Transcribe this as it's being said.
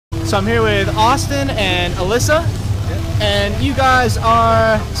So I'm here with Austin and Alyssa, and you guys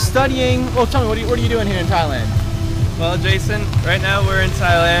are studying. Well, tell me, what are you doing here in Thailand? Well, Jason, right now we're in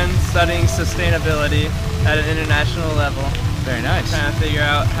Thailand studying sustainability at an international level. Very nice. Trying to figure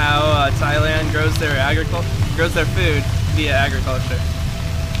out how Thailand grows their food via agriculture.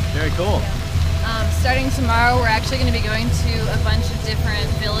 Very cool. Starting tomorrow, we're actually going to be going to a bunch of different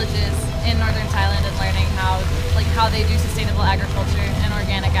villages in northern Thailand and learning how they do sustainable agriculture and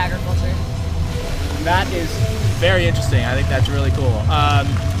organic agriculture. That is very interesting. I think that's really cool.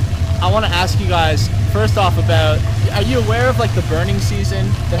 I want to ask you guys first off about, are you aware of like the burning season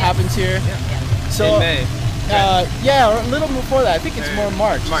that happens here? Yeah. So, in May. Yeah, or a little before that. I think it's more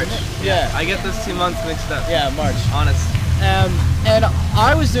March. March. Yeah. I get those 2 months mixed up. Yeah, March. Honest. And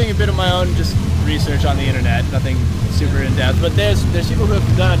I was doing a bit of my own just research on the internet, nothing super in depth, but there's people who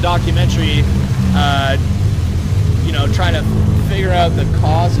have done a documentary, trying to figure out the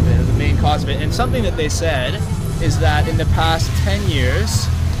cause of it, or the main cause of it. And something that they said is that in the past 10 years,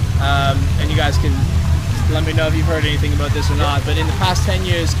 and you guys can let me know if you've heard anything about this or not, but in the past 10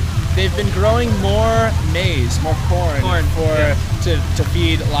 years, they've been growing more maize, more corn to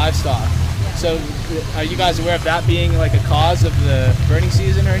feed livestock. So, are you guys aware of that being like a cause of the burning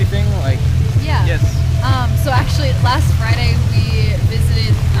season or anything? Like, yeah. Yes. So actually, last Friday we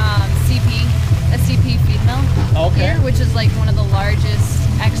visited a CP feed mill here, which is like one of the largest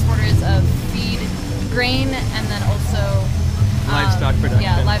exporters of feed, grain, and then also livestock production.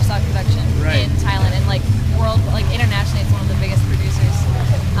 Yeah, livestock production in Thailand, and internationally, it's one of the biggest producers.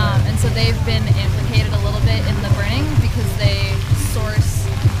 And so they've been implicated a little bit in the burning because they source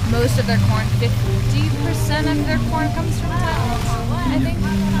most of their corn. 50% of their corn comes from Thailand, I think.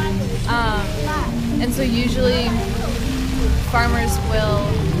 And so usually farmers will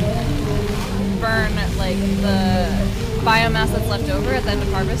burn like the biomass that's left over at the end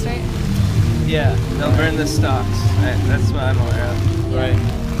of harvest, right? Yeah, they'll burn the stalks. That's what I'm aware of. Right.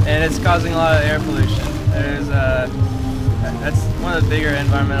 And it's causing a lot of air pollution. That's one of the bigger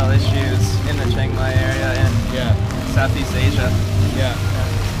environmental issues in the Chiang Mai area and Southeast Asia. Yeah.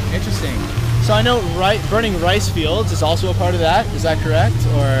 Interesting. So I know burning rice fields is also a part of that. Is that correct?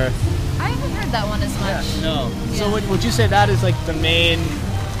 Or I haven't heard that one as much. Yeah. No. Yeah. So would you say that is like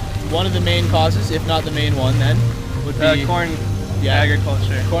one of the main causes, if not the main one? Then would be corn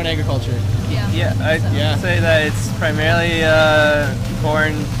agriculture. Corn agriculture. Yeah. Yeah, I'd say that it's primarily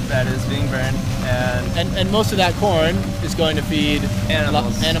corn that is being burned, and most of that corn is going to feed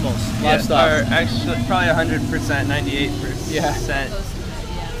animals, livestock. Or actually, probably 100%, 98%. Yeah.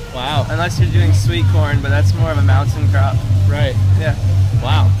 Wow. Unless you're doing sweet corn, but that's more of a mountain crop. Right. Yeah.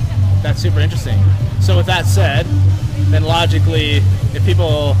 Wow. That's super interesting. So with that said, then logically, if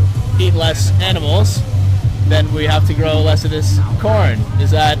people eat less animals, then we have to grow less of this corn.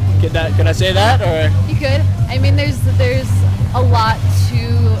 Can I say that, or? You could. I mean, there's a lot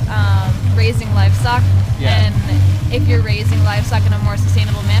to raising livestock, and if you're raising livestock in a more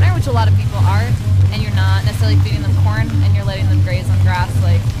sustainable manner, which a lot of people are, and you're not necessarily feeding them corn and you're letting them graze on grass,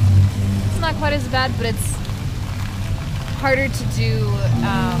 like it's not quite as bad, but it's harder to do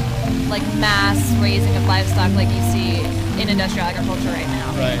like mass raising of livestock like you see in industrial agriculture right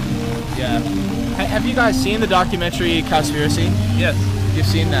now. Right. Yeah. Have you guys seen the documentary Cowspiracy? Yes. You've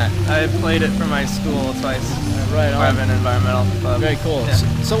seen that? I played it for my school twice. Right. I have an environmental club. Very cool. Yeah.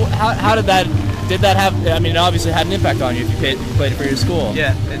 So how did that have? I mean, it obviously had an impact on you if you played it for your school.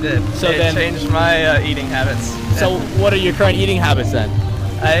 Yeah, it did. So it changed my eating habits. So what are your current eating habits then?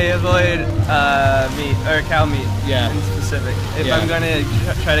 I avoid meat, or cow meat in specific. If I'm going to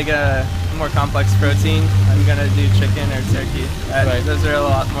try to get a more complex protein, I'm going to do chicken or turkey. Those are a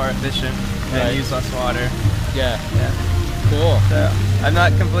lot more efficient and use less water. Yeah. Yeah. Cool. So I'm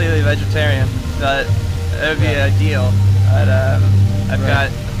not completely vegetarian, but it would be ideal. But I've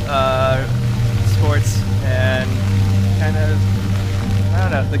got sports and kind of, I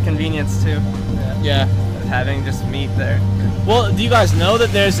don't know, the convenience too. Yeah. Of having just meat there. Well, do you guys know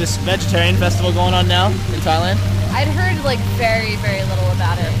that there's this vegetarian festival going on now in Thailand? I'd heard like very, very little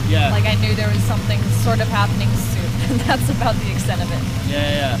about it. Yeah. Like I knew there was something sort of happening soon, and that's about the extent of it.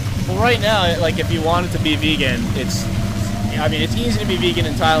 Yeah. Well, right now, like if you wanted to be vegan, it's easy to be vegan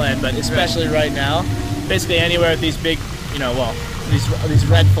in Thailand, but especially right now, basically anywhere with these big, these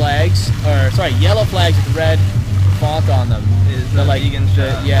red flags, yellow flags with red font on them is the vegan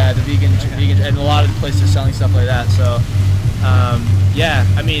shop. The vegan, and a lot of places are selling stuff like that. So,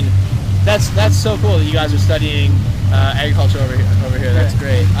 I mean, that's so cool that you guys are studying agriculture over here. That's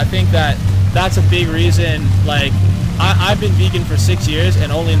great. I think that's a big reason. Like, I've been vegan for 6 years,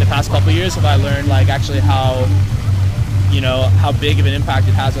 and only in the past couple of years have I learned like actually how you know, how big of an impact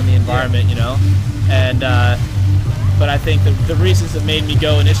it has on the environment, you know. And but I think the reasons that made me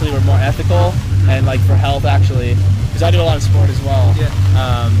go initially were more ethical and like for health, actually, because I do a lot of sport as well.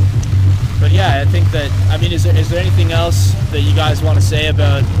 But yeah, I think that, I mean, is there anything else that you guys want to say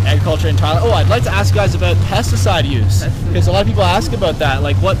about agriculture in Thailand? Oh, I'd like to ask you guys about pesticide use, because a lot of people ask about that.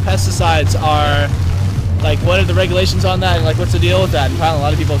 Like, what pesticides are, like, what are the regulations on that, and like, what's the deal with that in Thailand? A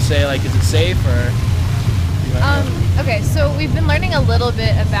lot of people say, like, is it safe, or? Okay, so we've been learning a little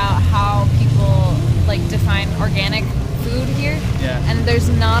bit about how people like define organic food here, and there's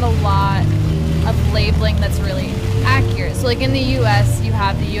not a lot of labeling that's really accurate. So like in the US, you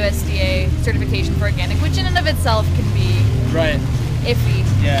have the USDA certification for organic, which in and of itself can be iffy.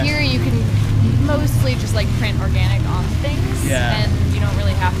 Here you can mostly just like print organic on things, and you don't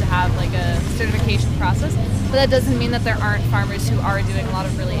really have to have like a certification process. But that doesn't mean that there aren't farmers who are doing a lot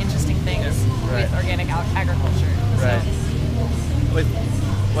of really interesting things with organic agriculture. With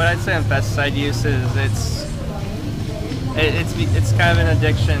what I'd say on pesticide use is it's kind of an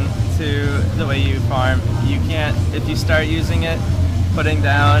addiction to the way you farm. You can't, if you start using it, putting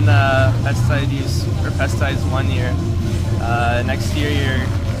down pesticide use or pesticides 1 year, next year your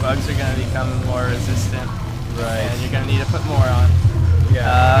bugs are going to become more resistant, and you're going to need to put more on.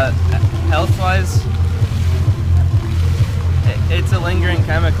 Health-wise, it's a lingering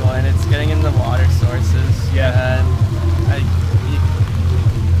chemical, and it's getting into water sources. And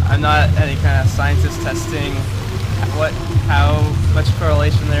I'm not any kind of scientist testing how much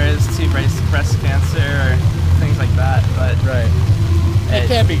correlation there is to breast cancer or things like that, but it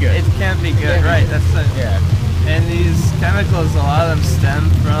can't be good. It can't be good, right? That's and these chemicals, a lot of them stem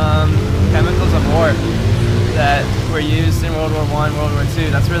from chemicals of war that were used in World War I, World War II.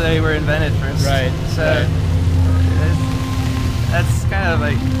 That's where they were invented first. So that's kind of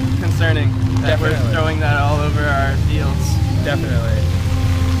like concerning that we're throwing that all over our fields. Definitely.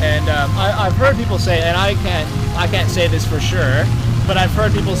 And I've heard people say, and I can't say this for sure, but I've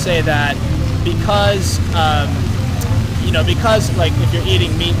heard people say that because you know, because like if you're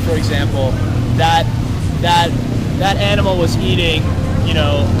eating meat, for example, that animal was eating, you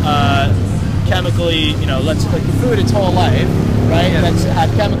know, chemically, you know, let's like the food its whole life, right? That's had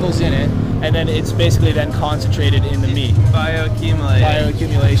chemicals in it, and then it's basically then concentrated in the meat.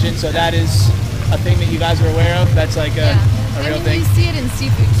 Bioaccumulation. So that is a thing that you guys are aware of. That's like a real thing. You see it in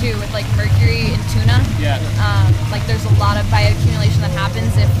seafood too, with like mercury in tuna. Like there's a lot of bioaccumulation that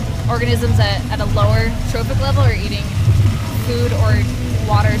happens if organisms at a lower trophic level are eating food or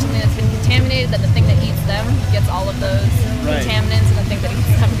water or something that's been contaminated, that the thing that eats them gets all of those contaminants, and the thing that eats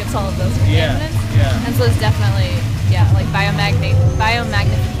them gets all of those contaminants. And so it's definitely like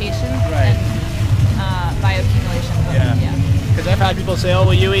biomagnification and bioaccumulation. Because I've had people say, oh,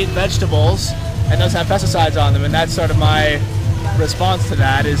 well, you eat vegetables and those have pesticides on them, and that's sort of my response to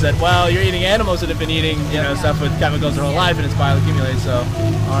that, is that, well, you're eating animals that have been eating, you know, stuff with chemicals their whole life, and it's bioaccumulated. So,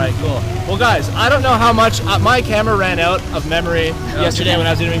 all right, cool. Well, guys, I don't know how much my camera ran out of memory yesterday when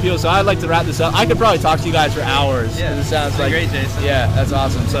I was interviewing people, so I'd like to wrap this up. I could probably talk to you guys for hours. It sounds like great, Jason. Yeah, that's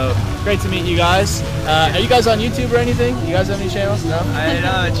awesome. So great to meet you guys. Are you guys on YouTube or anything? You guys have any channels? No. I don't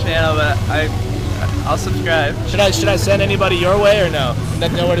have a channel, but I'll subscribe. Should I send anybody your way or no?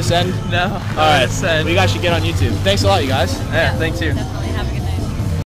 Know where to send? No. All right. Well, you guys should get on YouTube. Thanks a lot, you guys. Yeah, thanks you.